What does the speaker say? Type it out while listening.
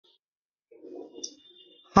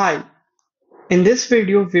Hi, in this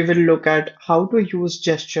video we will look at how to use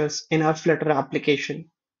gestures in our Flutter application.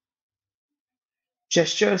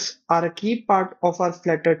 Gestures are a key part of our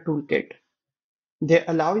Flutter toolkit. They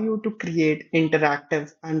allow you to create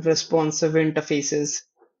interactive and responsive interfaces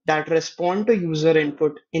that respond to user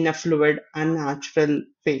input in a fluid and natural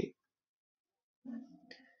way.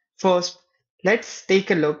 First, let's take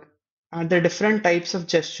a look at the different types of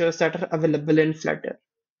gestures that are available in Flutter.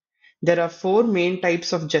 There are four main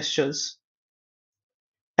types of gestures.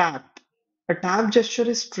 Tap. A tap gesture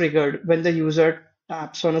is triggered when the user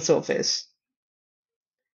taps on a surface.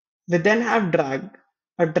 We then have drag.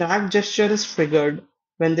 A drag gesture is triggered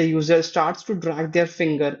when the user starts to drag their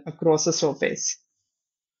finger across a surface.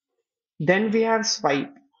 Then we have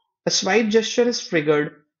swipe. A swipe gesture is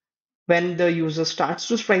triggered when the user starts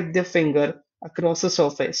to swipe their finger across a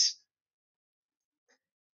surface.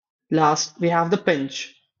 Last, we have the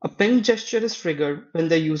pinch. A pinch gesture is triggered when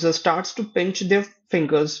the user starts to pinch their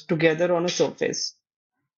fingers together on a surface.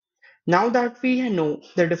 Now that we know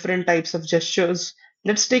the different types of gestures,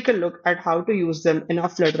 let's take a look at how to use them in our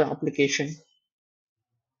Flutter application.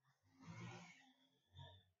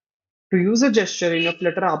 To use a gesture in a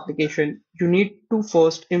Flutter application, you need to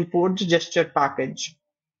first import the gesture package.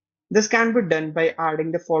 This can be done by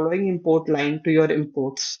adding the following import line to your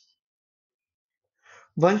imports.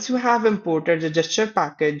 Once you have imported the gesture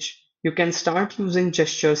package, you can start using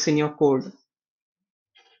gestures in your code.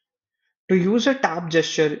 To use a tap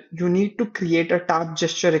gesture, you need to create a tap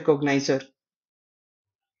gesture recognizer.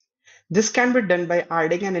 This can be done by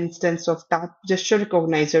adding an instance of tap gesture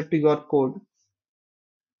recognizer to your code.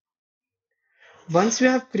 Once you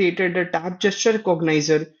have created a tap gesture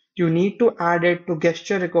recognizer, you need to add it to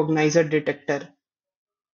gesture recognizer detector.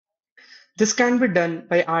 This can be done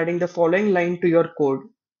by adding the following line to your code.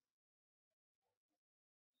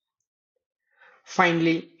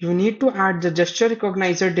 Finally, you need to add the gesture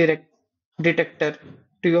recognizer detector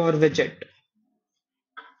to your widget.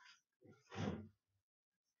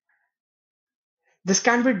 This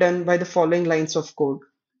can be done by the following lines of code.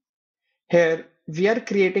 Here, we are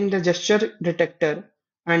creating the gesture detector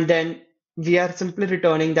and then we are simply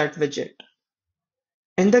returning that widget.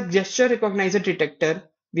 In the gesture recognizer detector,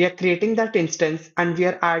 we are creating that instance and we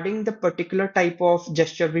are adding the particular type of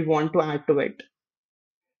gesture we want to add to it.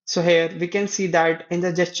 So here we can see that in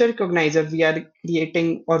the gesture recognizer, we are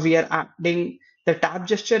creating or we are adding the tap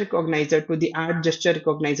gesture recognizer to the add gesture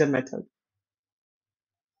recognizer method.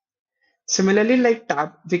 Similarly, like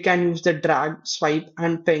tap, we can use the drag, swipe,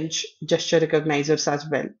 and pinch gesture recognizers as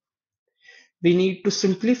well. We need to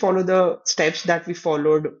simply follow the steps that we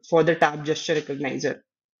followed for the tap gesture recognizer.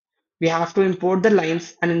 We have to import the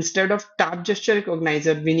lines, and instead of tap gesture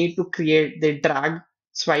recognizer, we need to create the drag,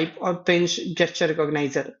 swipe, or pinch gesture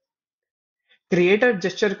recognizer. Create a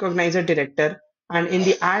gesture recognizer director, and in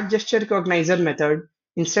the add gesture recognizer method,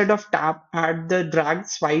 instead of tap, add the drag,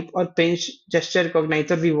 swipe, or pinch gesture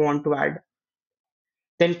recognizer we want to add.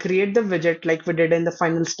 Then create the widget like we did in the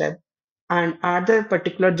final step and add the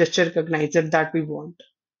particular gesture recognizer that we want.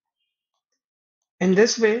 In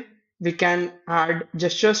this way, we can add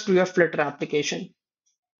gestures to your Flutter application.